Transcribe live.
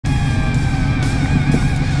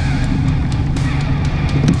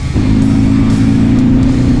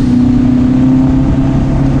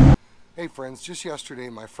friends, just yesterday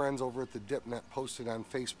my friends over at the DipNet posted on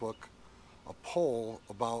Facebook a poll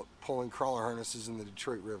about pulling crawler harnesses in the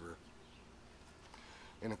Detroit River.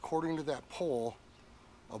 And according to that poll,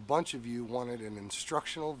 a bunch of you wanted an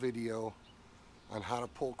instructional video on how to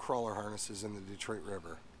pull crawler harnesses in the Detroit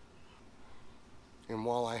River. And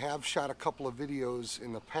while I have shot a couple of videos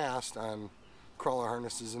in the past on crawler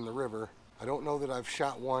harnesses in the river, I don't know that I've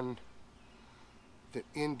shot one that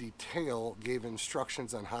in detail gave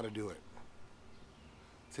instructions on how to do it.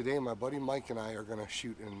 Today my buddy Mike and I are going to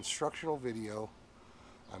shoot an instructional video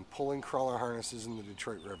on pulling crawler harnesses in the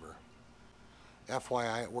Detroit River.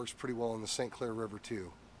 FYI, it works pretty well in the St. Clair River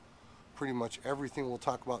too. Pretty much everything we'll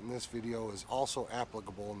talk about in this video is also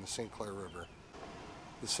applicable in the St. Clair River.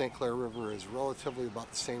 The St. Clair River is relatively about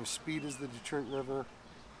the same speed as the Detroit River,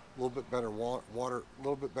 a little bit better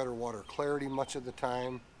water clarity much of the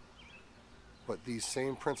time, but these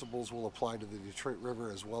same principles will apply to the Detroit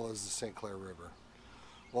River as well as the St. Clair River.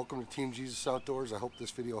 Welcome to Team Jesus Outdoors. I hope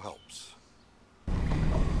this video helps.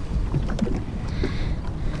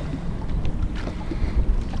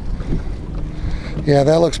 Yeah,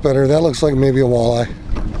 that looks better. That looks like maybe a walleye.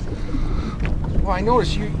 Well, I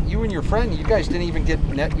noticed you and your friend, you guys didn't even get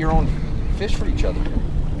net your own fish for each other.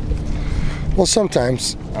 Well,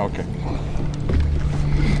 sometimes. Okay.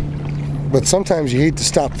 But sometimes you hate to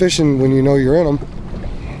stop fishing when you know you're in them.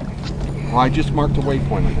 Well, I just marked a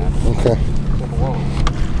waypoint on that. Okay.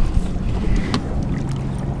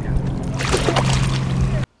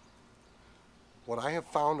 What I have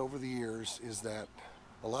found over the years is that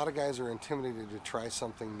a lot of guys are intimidated to try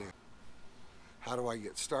something new. How do I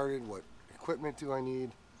get started? What equipment do I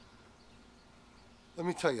need? Let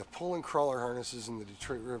me tell you, pulling crawler harnesses in the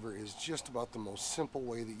Detroit River is just about the most simple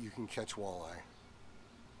way that you can catch walleye.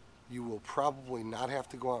 You will probably not have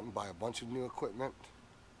to go out and buy a bunch of new equipment.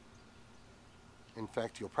 In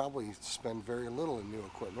fact, you'll probably spend very little in new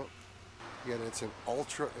equipment. Yet it's an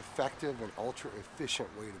ultra effective and ultra efficient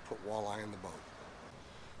way to put walleye in the boat.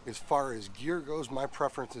 As far as gear goes, my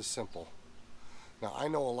preference is simple. Now I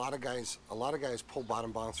know a lot of guys pull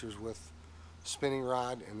bottom bouncers with spinning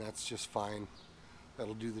rod, and that's just fine.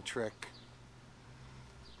 That'll do the trick.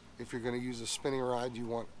 If you're going to use a spinning rod, you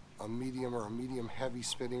want a medium or a medium heavy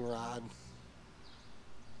spinning rod,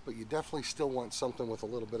 but you definitely still want something with a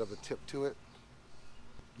little bit of a tip to it.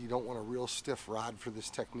 You don't want a real stiff rod for this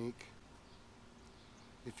technique.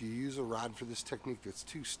 If you use a rod for this technique that's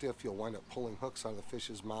too stiff, you'll wind up pulling hooks out of the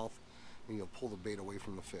fish's mouth and you'll pull the bait away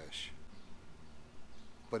from the fish.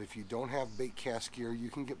 But if you don't have bait cast gear, you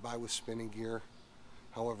can get by with spinning gear.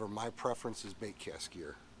 However, my preference is bait cast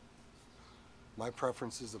gear. My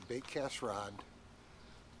preference is a bait cast rod,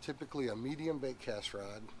 typically a medium bait cast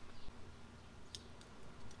rod.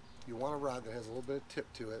 You want a rod that has a little bit of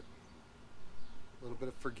tip to it, a little bit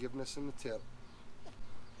of forgiveness in the tip,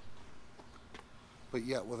 but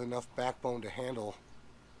yet with enough backbone to handle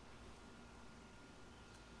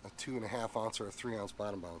a 2.5 ounce or a 3 ounce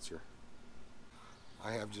bottom bouncer.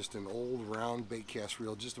 I have just an old round bait cast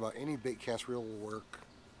reel. Just about any bait cast reel will work.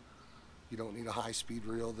 You don't need a high speed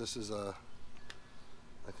reel. This is a,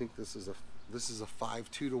 I think this is a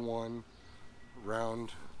 5-2-to-1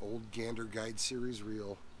 round old Gander Guide Series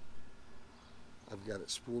reel. I've got it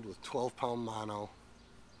spooled with 12-pound mono.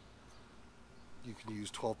 You can use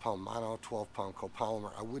 12-pound mono, 12-pound copolymer.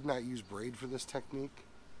 I would not use braid for this technique.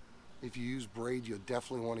 If you use braid, you'll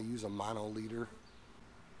definitely want to use a mono leader.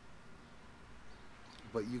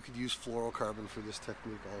 But you could use fluorocarbon for this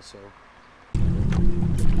technique also.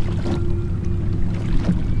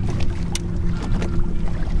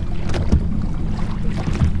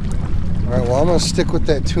 Alright, well I'm going to stick with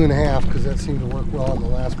that 2.5 because that seemed to work well on the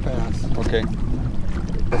last pass. Okay.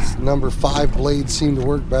 This number 5 blade seemed to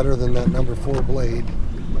work better than that number 4 blade.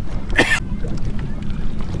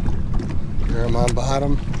 There I'm on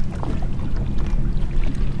bottom.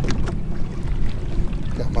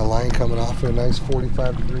 Got my line coming off at a nice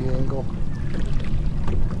 45-degree angle.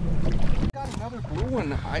 Got another blue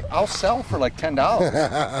one. I'll sell for like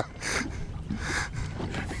 $10.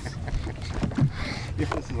 If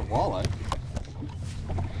this is a walleye.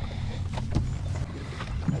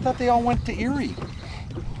 I thought they all went to Erie.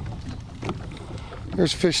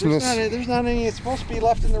 There's fish in this. There's not any. It's supposed to be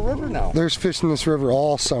left in the river now. There's fish in this river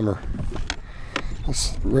all summer.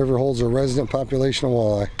 This river holds a resident population of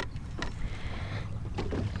walleye.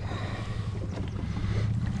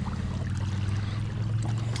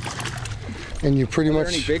 And you pretty much.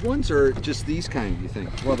 Are there any big ones or just these kind, do you think?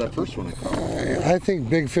 Well, that first one I caught. I think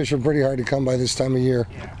big fish are pretty hard to come by this time of year.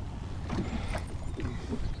 Yeah.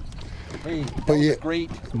 Hey,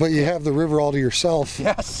 but you have the river all to yourself.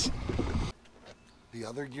 Yes. The The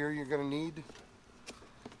other gear you're going to need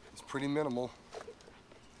is pretty minimal.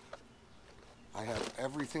 I have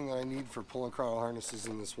everything that I need for pulling crawler harnesses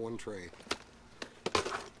in this one tray.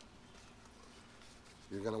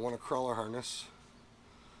 You're going to want a crawler harness.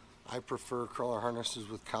 I prefer crawler harnesses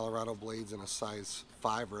with Colorado blades in a size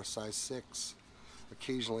 5 or a size 6.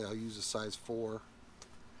 Occasionally I'll use a size 4.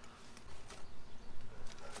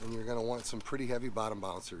 And you're going to want some pretty heavy bottom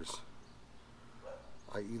bouncers.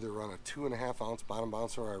 I either run a 2.5 ounce bottom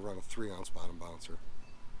bouncer or I run a 3 ounce bottom bouncer.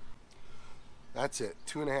 That's it.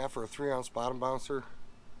 2.5 or a 3 ounce bottom bouncer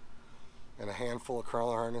and a handful of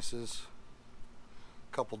crawler harnesses,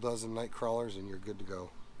 a couple dozen night crawlers, and you're good to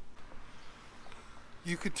go.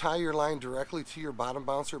 You could tie your line directly to your bottom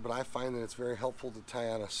bouncer, but I find that it's very helpful to tie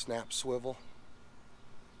on a snap swivel.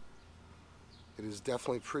 It is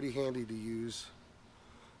definitely pretty handy to use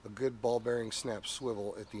a good ball bearing snap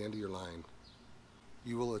swivel at the end of your line.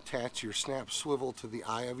 You will attach your snap swivel to the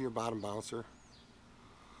eye of your bottom bouncer,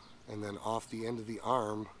 and then off the end of the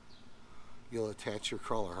arm you'll attach your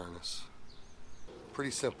crawler harness. Pretty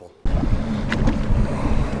simple.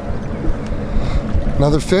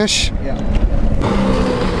 Another fish? Yeah.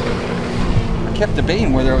 I kept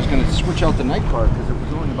debating whether I was going to switch out the night card because it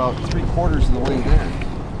was only about 3/4 of the way there.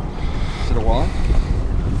 Is it a walleye?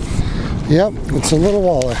 Yep, it's a little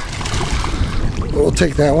walleye. We'll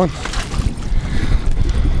take that one.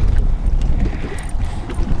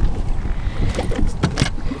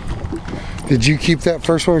 Did you keep that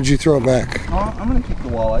first one or did you throw it back? Oh, I'm going to keep the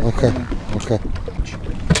walleye. Okay, okay.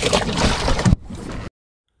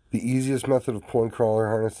 The easiest method of pulling crawler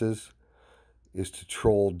harnesses is to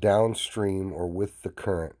troll downstream or with the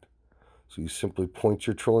current. So you simply point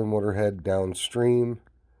your trolling motor head downstream,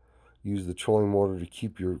 use the trolling motor to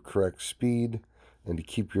keep your correct speed and to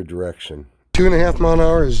keep your direction. 2.5 mile an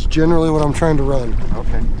hour is generally what I'm trying to run.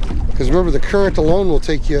 Okay. Because remember, the current alone will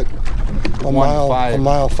take you at a mile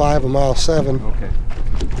 5, a mile 7. Okay.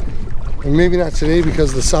 And maybe not today because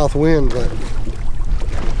of the south wind, but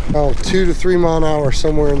 2 to 3 mile an hour,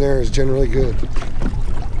 somewhere in there is generally good.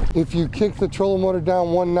 If you kick the trolling motor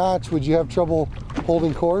down 1 notch, would you have trouble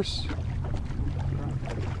holding course?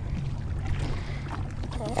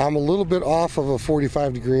 I'm a little bit off of a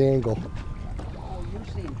 45-degree angle. Oh, you're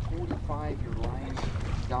saying 45, your line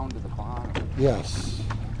down to the bottom. Yes.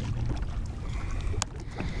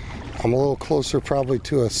 I'm a little closer probably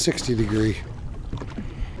to a 60-degree.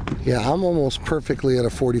 Yeah, I'm almost perfectly at a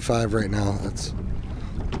 45 right now. That's.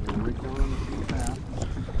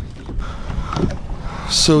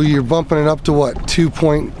 So you're bumping it up to what,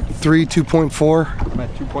 2.3, 2.4? I'm at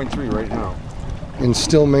 2.3 right now. And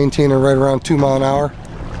still maintaining right around 2 mile an hour?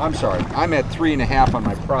 I'm sorry, I'm at 3.5 on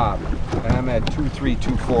my prop, and I'm at 2.3,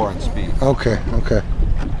 2.4 on speed. Okay, okay.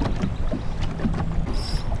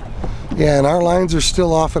 Yeah, and our lines are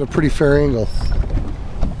still off at a pretty fair angle.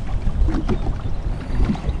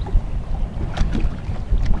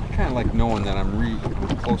 I kind of like knowing that I'm really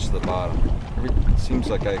close to the bottom. It seems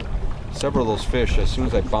like several of those fish, as soon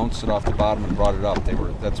as I bounced it off the bottom and brought it up,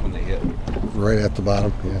 that's when they hit. Right at the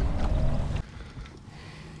bottom, yeah.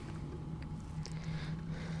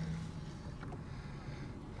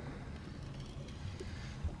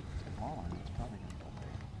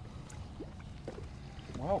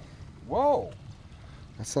 Whoa, whoa!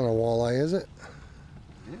 That's not a walleye, is it?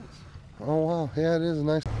 It is. Oh wow, yeah, it is a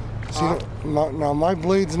nice. See, now my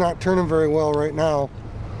blade's not turning very well right now.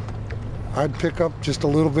 I'd pick up just a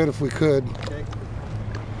little bit if we could. Okay. It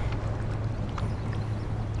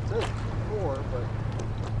says 4, but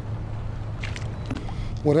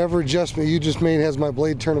whatever adjustment you just made has my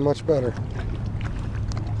blade turning much better.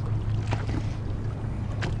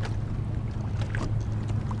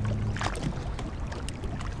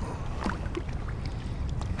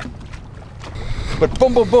 But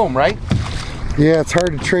boom, boom, boom, right? Yeah, it's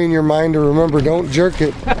hard to train your mind to remember, don't jerk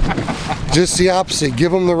it. Just the opposite,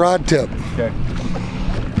 give them the rod tip. Okay.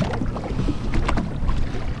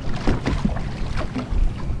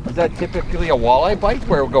 Is that typically a walleye bite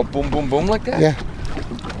where it will go boom, boom, boom like that? Yeah.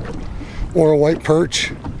 Or a white perch.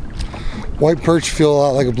 White perch feel a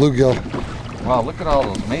lot like a bluegill. Wow, look at all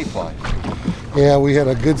those mayflies. Yeah, we had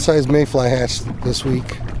a good sized mayfly hatch this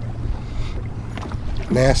week.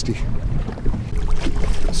 Nasty.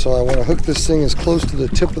 So I want to hook this thing as close to the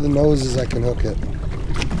tip of the nose as I can hook it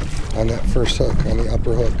on that first hook, on the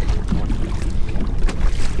upper hook.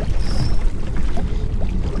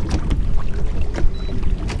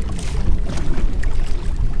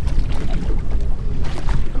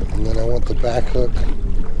 And then I want the back hook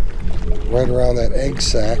right around that egg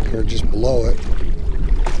sac, or just below it.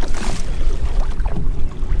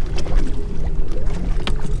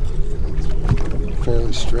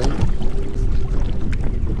 fairly straight.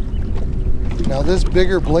 Now this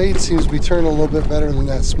bigger blade seems to be turning a little bit better than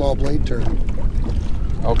that small blade turn.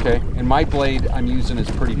 Okay, and my blade I'm using is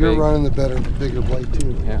pretty big. You're running the bigger blade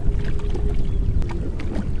too. Yeah.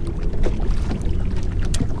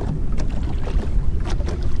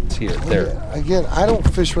 Here, there. Yeah, again, I don't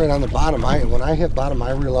fish right on the bottom. When I hit bottom,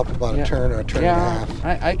 I reel up about a turn or a turn and a half.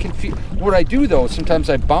 I can feel. What I do though,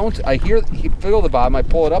 sometimes I bounce. I feel the bottom. I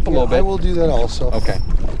pull it up a little bit. I will do that also. Okay.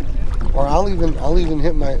 Or I'll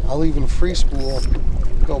even free spool,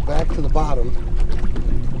 go back to the bottom.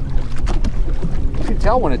 You can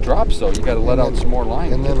tell when it drops though. You got to let out some more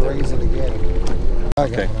line. And then raise it again.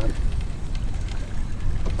 Okay.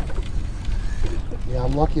 Yeah,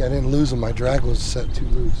 I'm lucky I didn't lose them. My drag was set too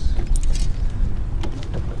loose.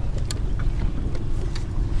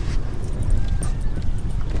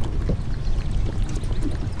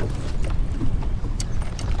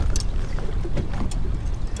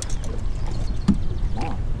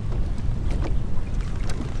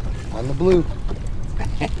 On the blue.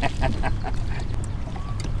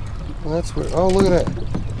 Well, that's where. Oh, look at that.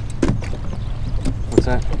 What's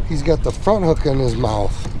that? He's got the front hook in his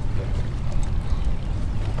mouth.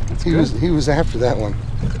 He was after that one.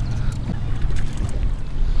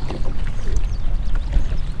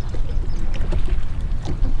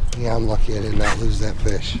 Yeah, I'm lucky I did not lose that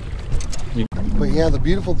fish. But yeah, the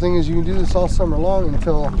beautiful thing is you can do this all summer long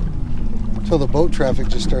until the boat traffic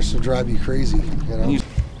just starts to drive you crazy. You know,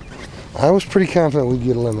 I was pretty confident we'd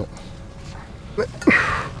get a limit.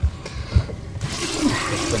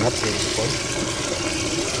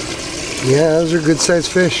 Yeah, those are good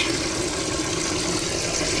sized fish.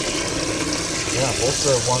 Yeah, both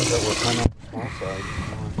the ones that were kind of small size.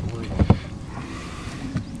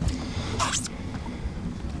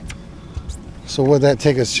 So would that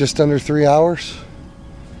take us just under 3 hours?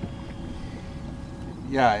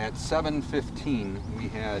 Yeah, at 7:15 we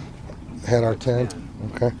had our 10.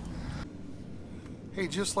 Okay. Hey,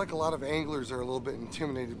 just like a lot of anglers are a little bit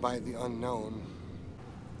intimidated by the unknown,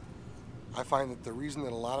 I find that the reason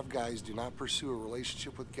that a lot of guys do not pursue a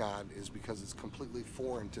relationship with God is because it's completely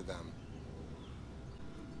foreign to them.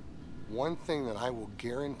 One thing that I will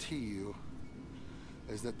guarantee you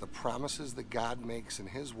is that the promises that God makes in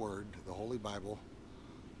His Word, the Holy Bible,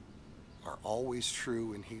 are always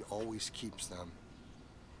true and He always keeps them.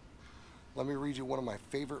 Let me read you one of my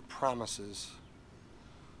favorite promises,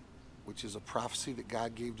 which is a prophecy that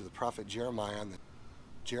God gave to the prophet Jeremiah.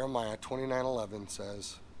 Jeremiah 29:11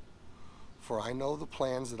 says, "For I know the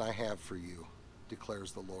plans that I have for you,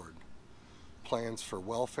 declares the Lord, plans for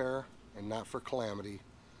welfare and not for calamity,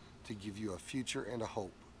 to give you a future and a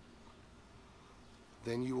hope.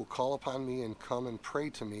 Then you will call upon me and come and pray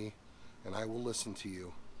to me, and I will listen to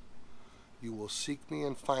you. You will seek me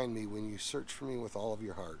and find me when you search for me with all of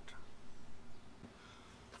your heart."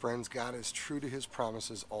 Friends, God is true to His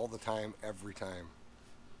promises all the time, every time.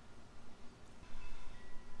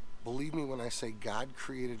 Believe me when I say God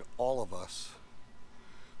created all of us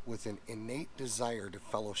with an innate desire to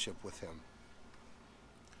fellowship with Him.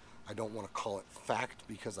 I don't want to call it fact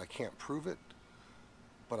because I can't prove it,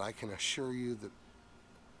 but I can assure you that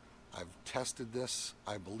I've tested this.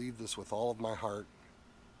 I believe this with all of my heart.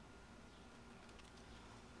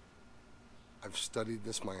 I've studied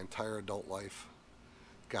this my entire adult life.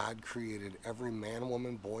 God created every man,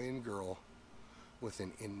 woman, boy, and girl with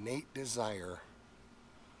an innate desire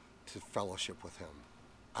to fellowship with Him.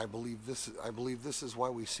 I believe this is why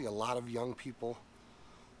we see a lot of young people,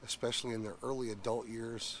 especially in their early adult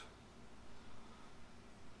years,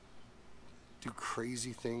 do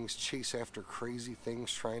crazy things, chase after crazy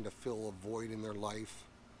things, trying to fill a void in their life.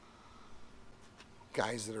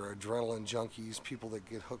 Guys that are adrenaline junkies, people that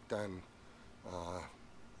get hooked on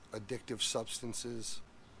addictive substances.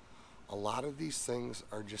 A lot of these things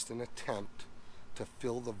are just an attempt to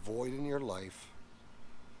fill the void in your life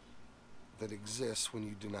that exists when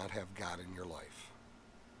you do not have God in your life.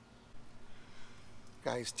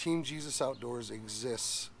 Guys, Team Jesus Outdoors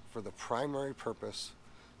exists for the primary purpose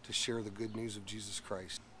to share the good news of Jesus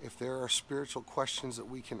Christ. If there are spiritual questions that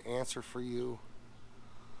we can answer for you,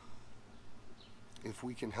 if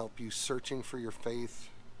we can help you searching for your faith,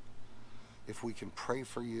 if we can pray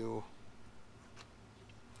for you,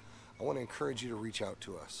 I want to encourage you to reach out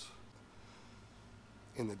to us.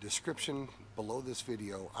 In the description below this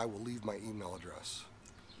video, I will leave my email address.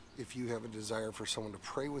 If you have a desire for someone to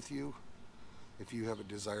pray with you, if you have a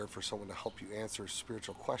desire for someone to help you answer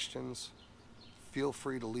spiritual questions, feel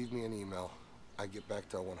free to leave me an email. I get back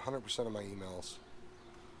to 100% of my emails.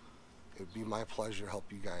 It would be my pleasure to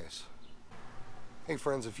help you guys. Hey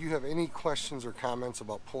friends, if you have any questions or comments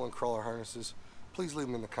about pulling crawler harnesses, please leave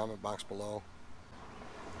them in the comment box below.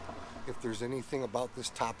 If there's anything about this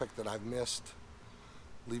topic that I've missed,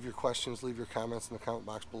 leave your questions, leave your comments in the comment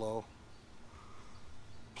box below.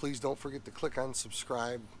 Please don't forget to click on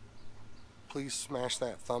subscribe. Please smash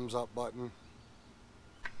that thumbs up button.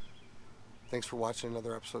 Thanks for watching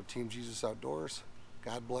another episode of Team Jesus Outdoors.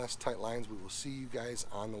 God bless, tight lines. We will see you guys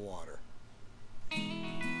on the water.